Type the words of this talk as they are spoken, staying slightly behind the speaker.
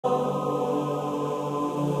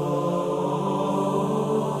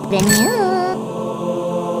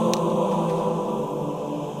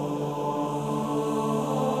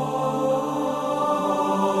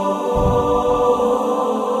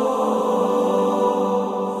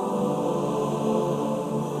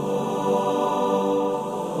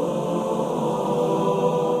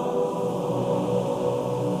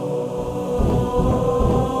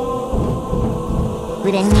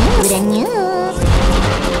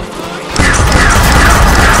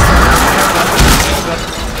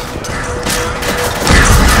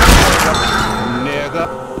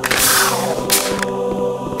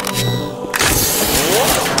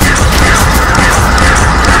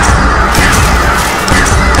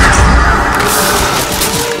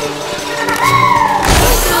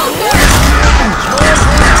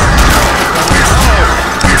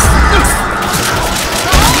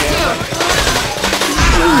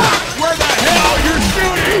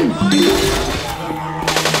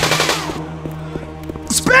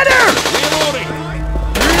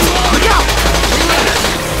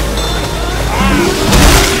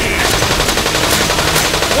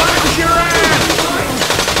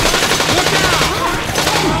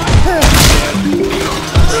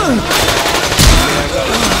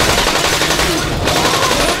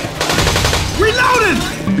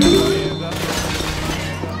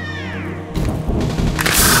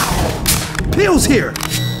Peel's here!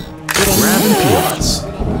 Grabbing peels.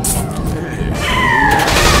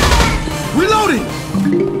 Reloading!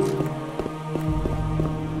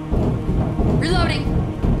 Reloading.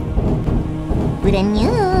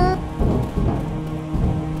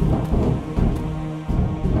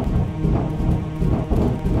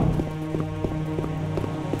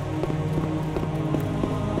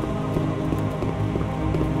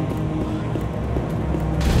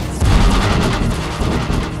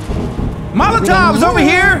 Molotov's over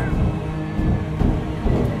here!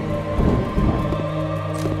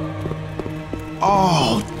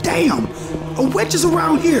 Oh, damn! A witch is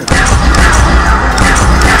around here!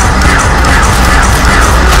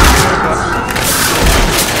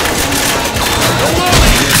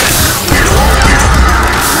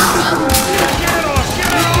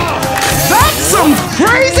 That's some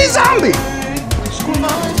crazy zombie!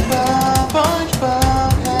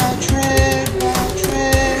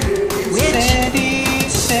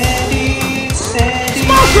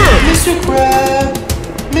 Mr. Crab,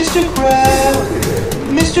 Mr. Crab,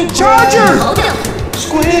 Mr. Crab, Charger!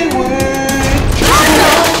 Squidward,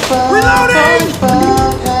 Reloading!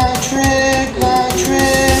 Patrick,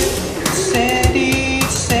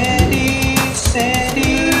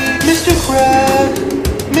 Sandy, Mr. Crab,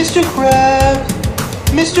 Mr. Crab,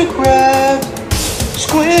 Mr. Crab,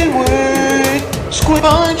 Squidward,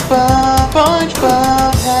 SpongeBob,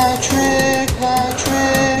 Patrick,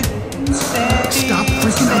 Sandy. Stop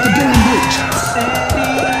freaking out the damn bitch!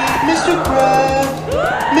 Mr. Crab,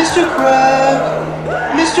 Mr. Crab,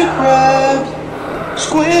 Mr. Crab,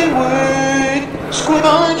 Squidward,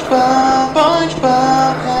 SpongeBob,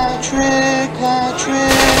 Patrick,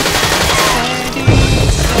 Sandy,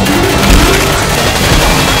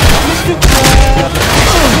 Mr. Crab, Mr. Crab,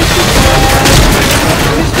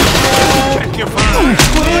 Check your phone!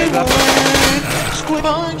 Squidward,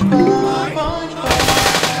 SpongeBob,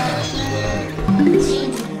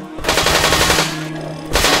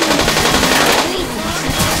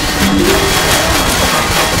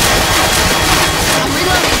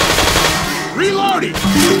 Reloading!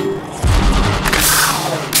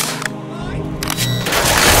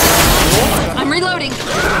 I'm reloading. Mr.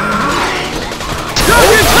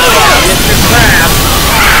 Crab!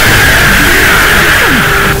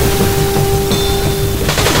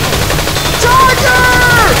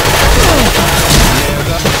 Charger!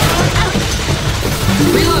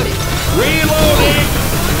 Reloading. Reloading!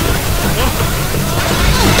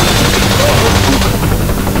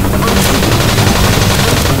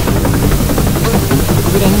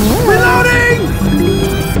 Reloading!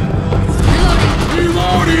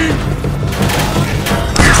 Reloading!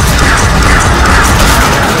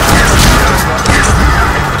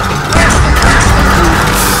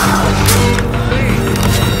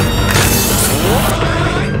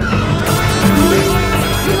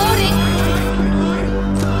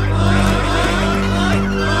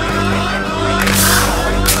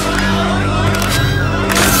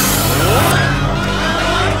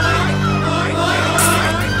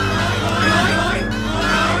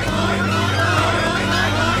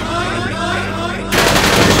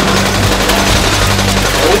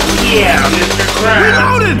 Yeah, Mr. Crab.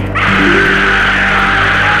 Reloading!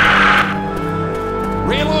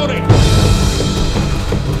 Reloading.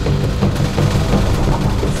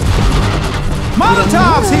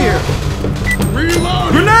 Molotovs here!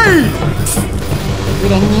 Reload! Grenade!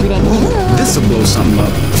 This'll blow something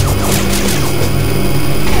up.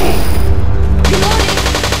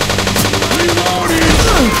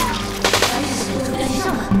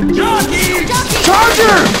 Jockey!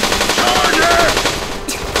 Charger!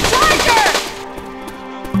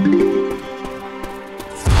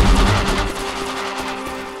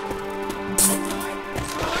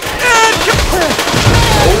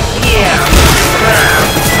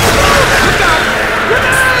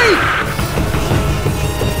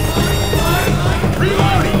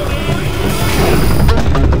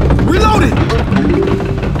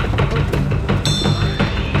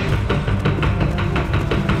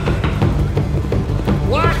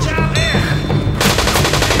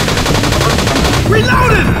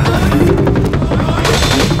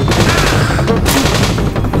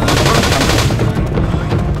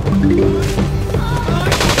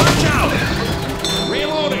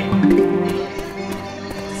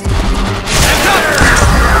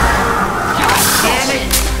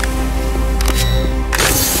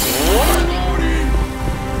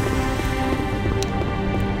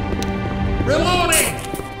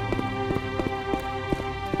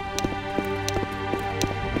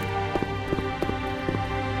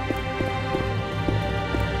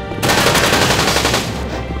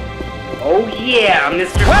 Oh yeah,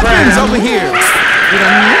 Mr. Weapons Crab. over here!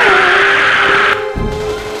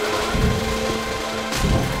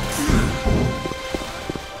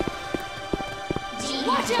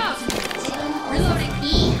 Watch out! Reloading.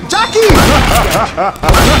 Jockey!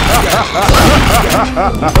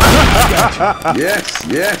 Yes,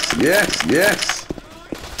 yes, yes, yes.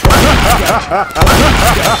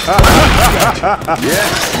 Yes,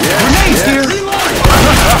 yes, Grenades yes. here!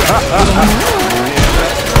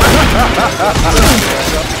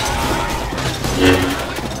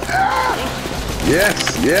 Yes,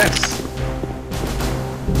 yes.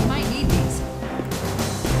 Might need these.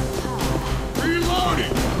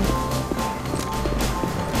 Reloading!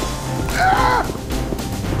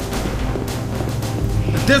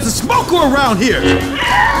 There's a smoker around here!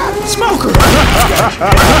 Smoker!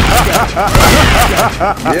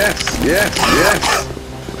 Yes, yes, yes.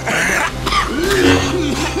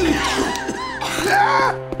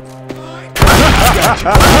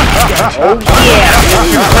 Oh yeah,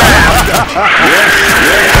 Mr.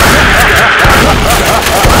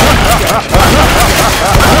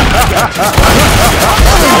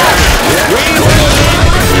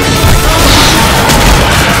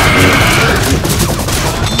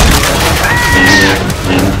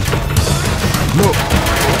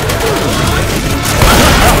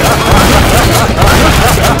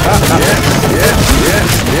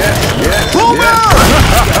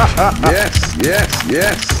 Yes, yes,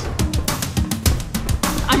 yes.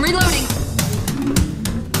 I'm reloading.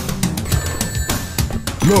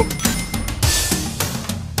 No.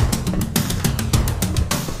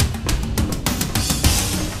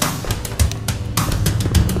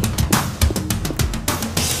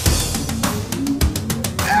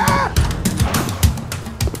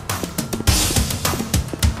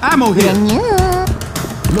 Ammo here.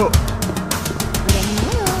 No.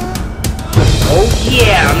 Oh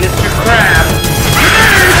yeah, Mr. Crab.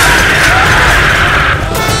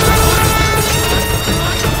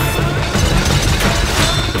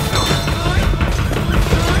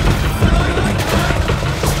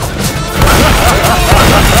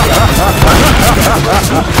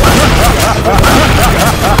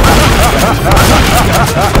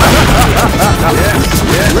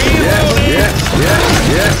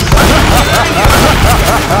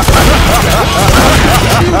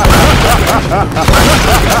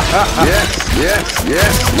 Yes, yes,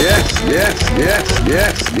 yes, yes, yes,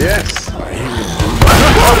 yes, yes.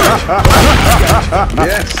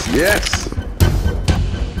 Yes, yes.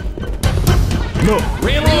 No.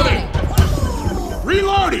 Reloading.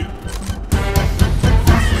 Reloading.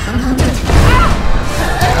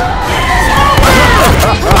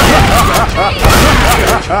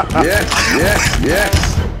 Yes, yes, yes.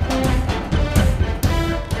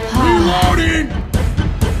 Reloading.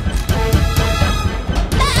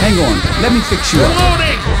 Hang on. Let me fix you up.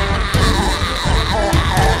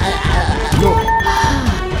 No.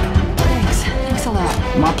 Thanks. Thanks a lot.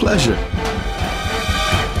 My pleasure.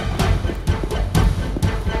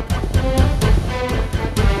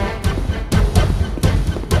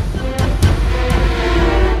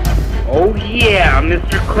 Oh yeah,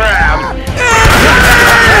 Mr. Crab.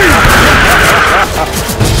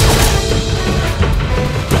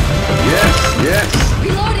 Yes, yes.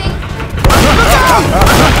 Reloading.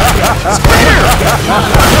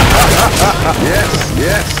 Yes,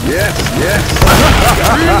 yes, yes, yes.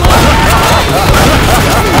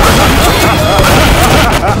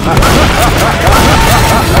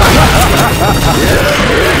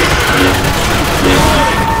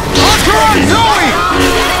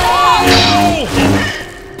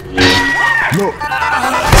 Look.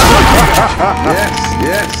 Yes,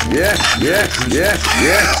 yes, yes, yes, yes,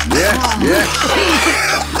 yes, yes, yes.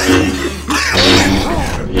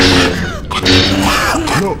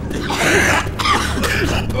 Look.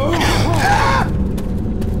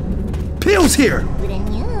 Pills here.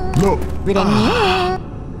 Look.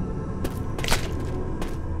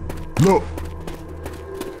 Look.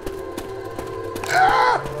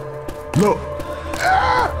 Look.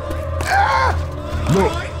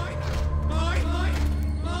 Look.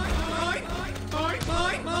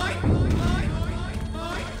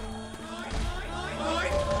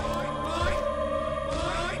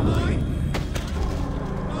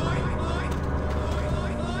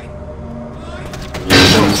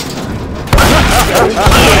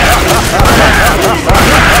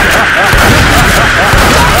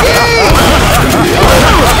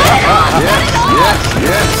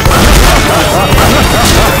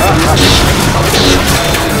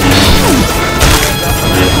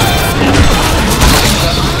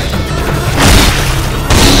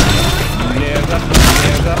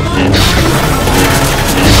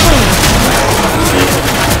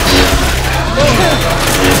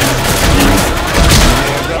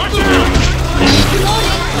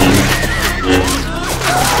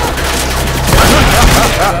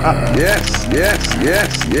 Yes, yes, yes,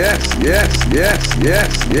 yes, yes, yes, yes,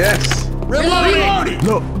 yes. Reloading.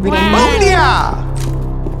 Look.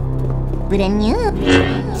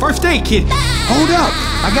 First aid kit. Hold up.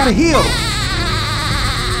 I gotta heal.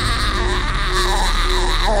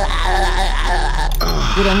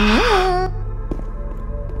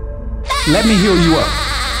 Let me heal you up.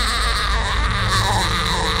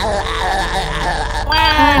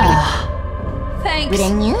 Thanks.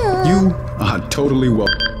 You are totally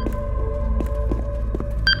welcome.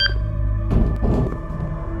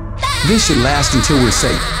 This should last until we're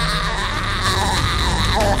safe.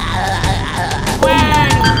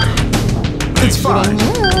 It's fine.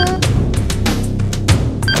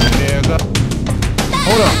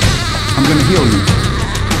 Hold on. I'm gonna heal you.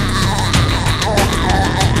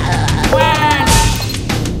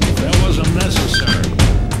 That wasn't necessary.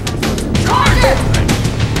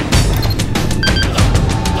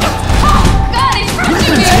 God, he's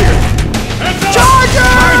crushing me!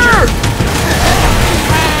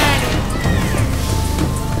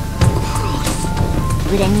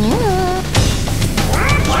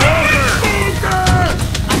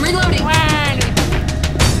 I'm reloading.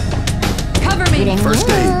 Cover me. First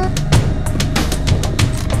aid.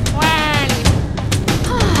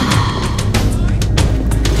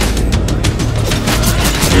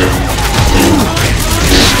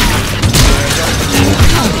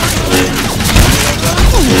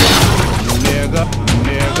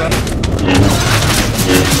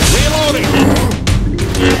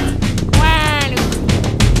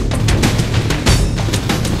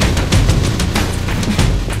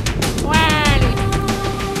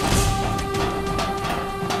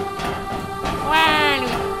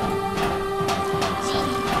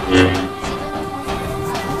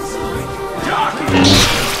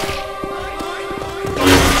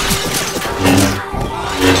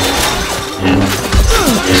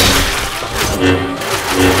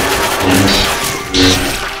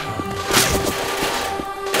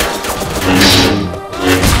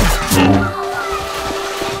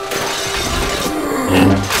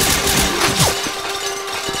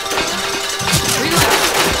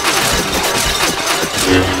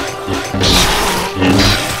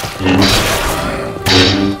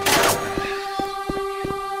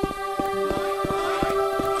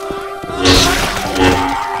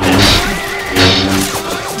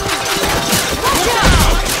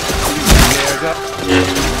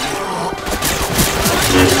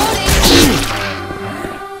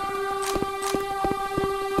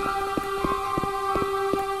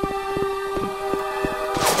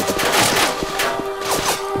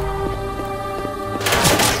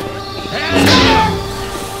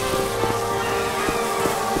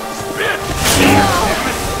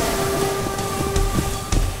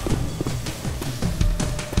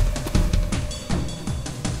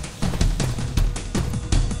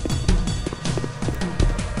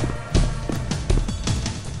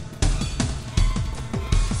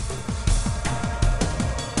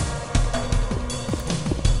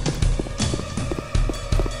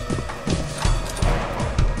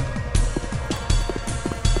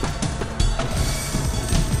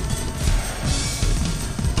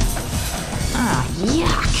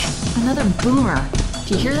 Another boomer.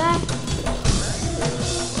 Do you hear that?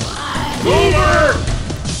 Boomer!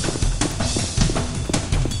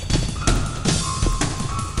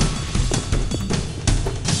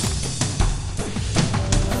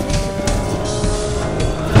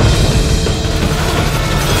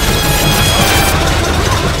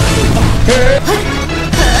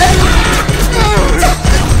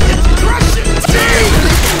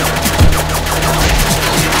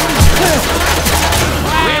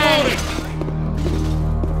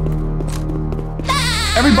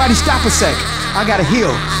 Everybody stop a sec. I gotta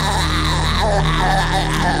heal.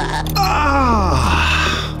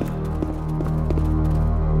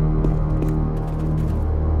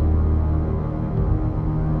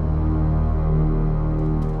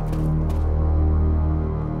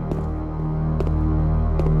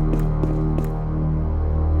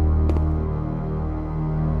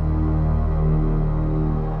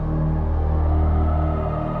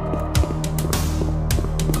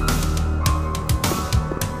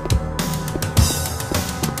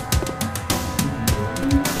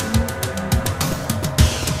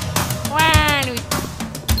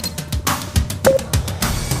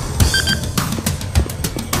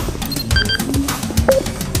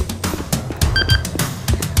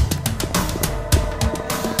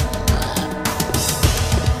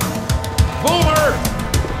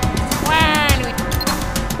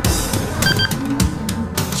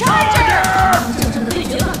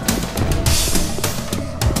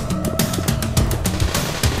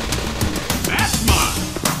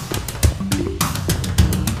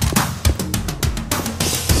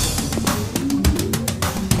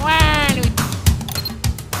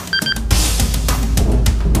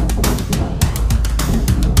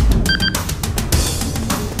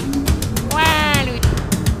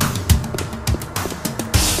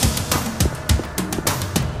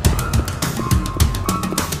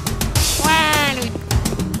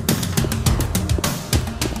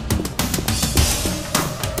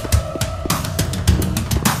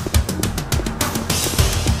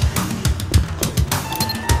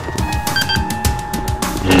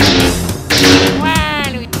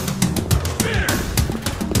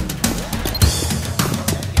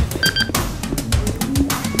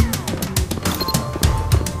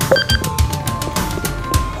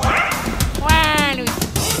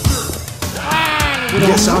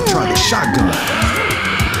 Guess I'll try the shotgun.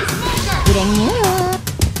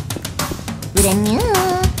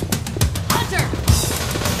 Hunter!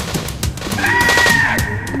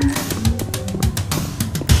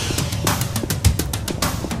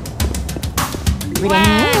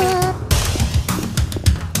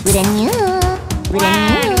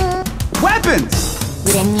 Weapons!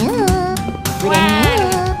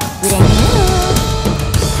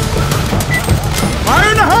 Fire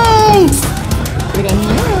in the hole!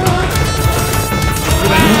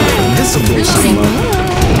 This'll blow something up.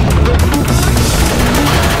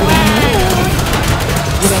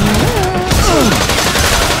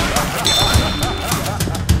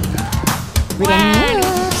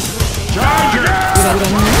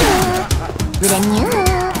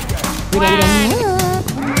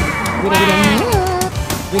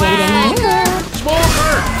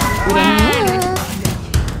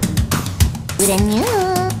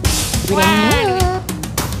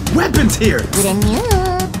 Weapons here!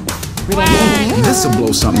 This'll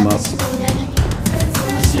blow something up.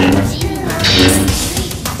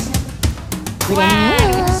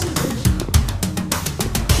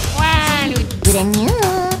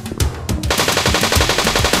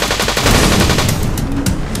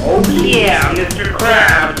 Oh yeah, Mr.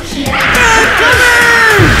 Krabs.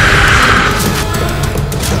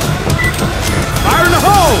 Fire in the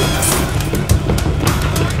hole!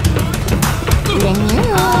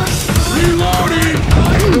 Reloading!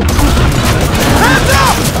 Hands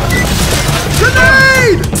up!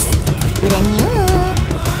 Grenade!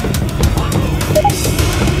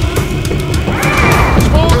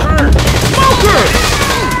 Smoker! Smoker!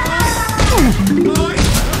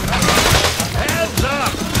 Heads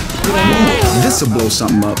up! This'll blow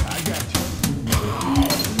something up.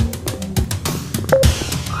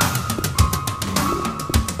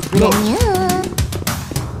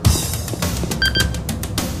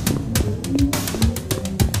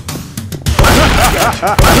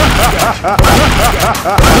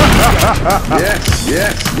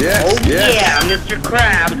 Yes. Oh yeah, Mr.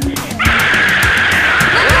 Krabs.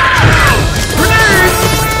 Yes!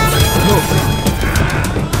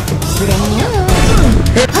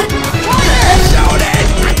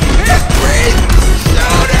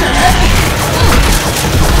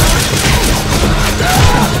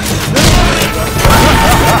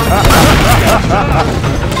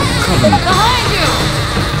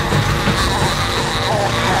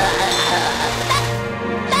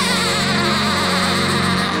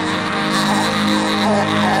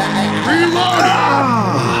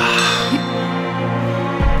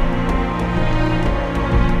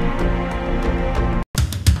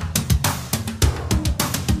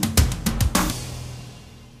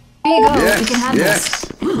 yes.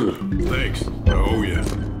 Thanks. Oh, yeah.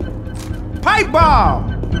 Pipe bomb!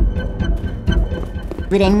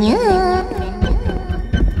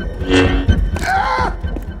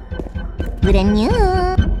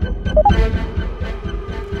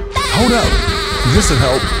 Hold up. This'll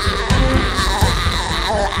help.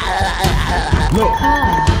 Look.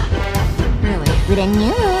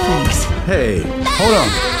 Really? Thanks. Hey, hold on.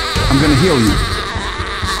 I'm gonna heal you.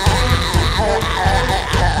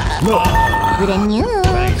 Look.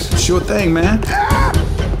 Thanks. Sure thing, man.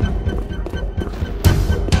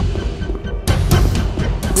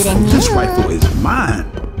 This rifle is mine.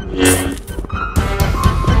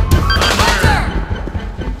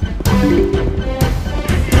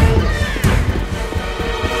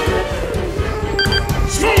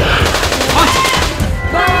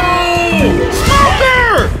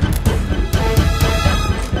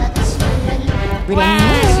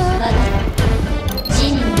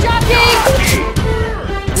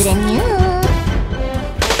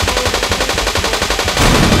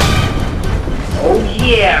 Oh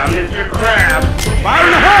yeah, Mr. Krabs. Fire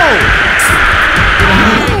in the hole!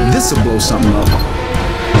 This'll blow something up.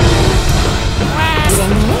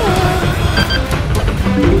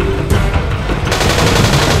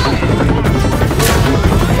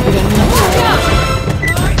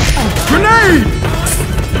 Grenade!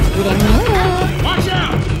 Watch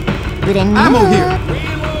out! Ammo here.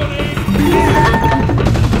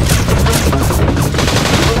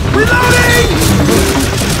 Reloading!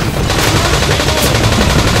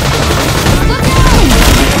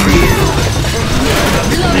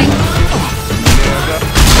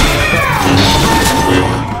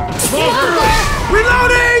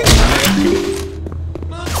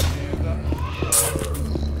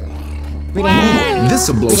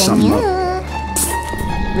 This'll blow something up.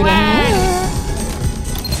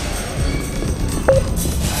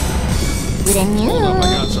 Hold up, I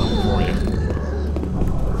got something for you.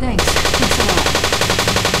 Thanks. Thanks a lot.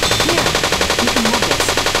 Here, you can have this.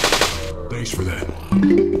 Thanks for that.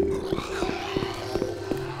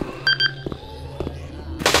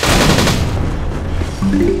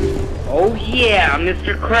 Oh yeah,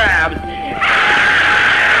 Mr. Krabs.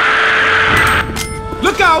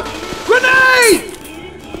 Look out! Grenade!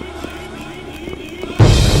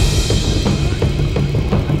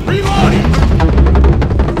 Reloading!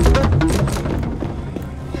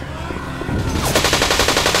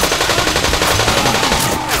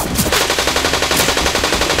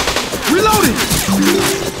 Reloading!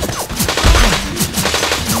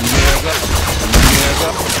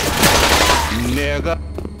 Nigga.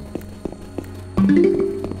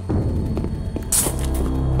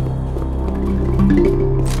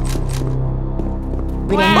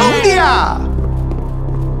 Booyah!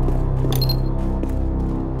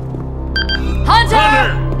 Hunter!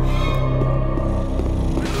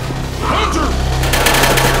 Hunter!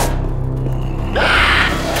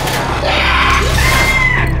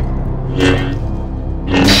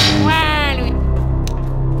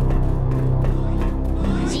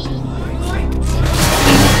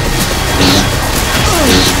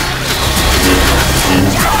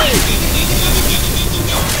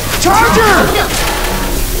 Charger!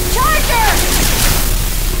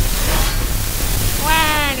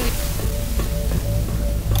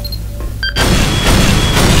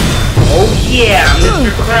 Oh yeah,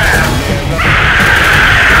 Mr. Krabs.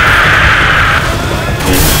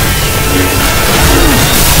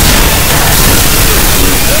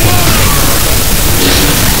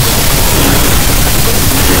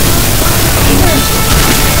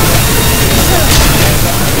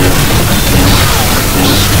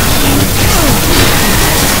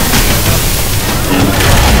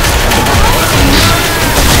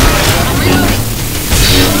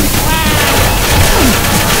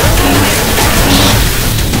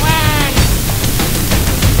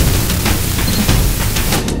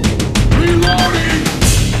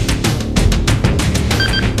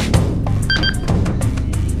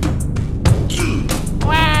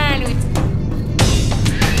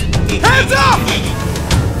 Hands up!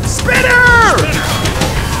 Spinner!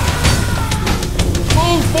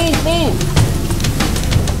 Move, move, move!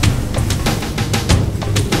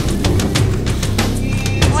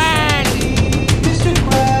 Mr.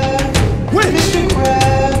 Krab, Win! Mr.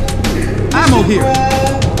 Krab, Ammo here.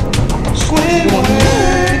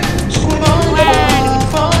 Squidward, SpongeBob,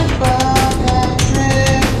 SpongeBob,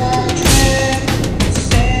 Patrick,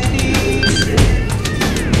 Sandy.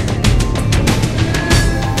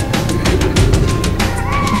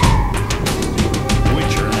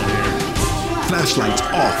 Witcher in here. Flashlights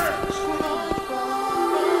off.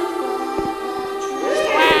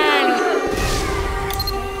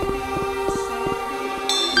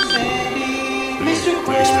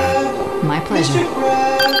 pleasure. Mr.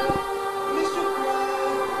 Crab. Mr.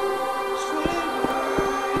 Crab.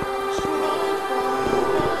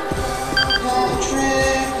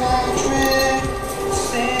 Patrick.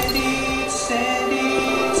 Sandy.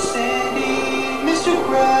 Mr.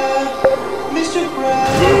 Crab. Mr.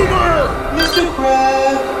 Crab. Boomer! Mr. Crab.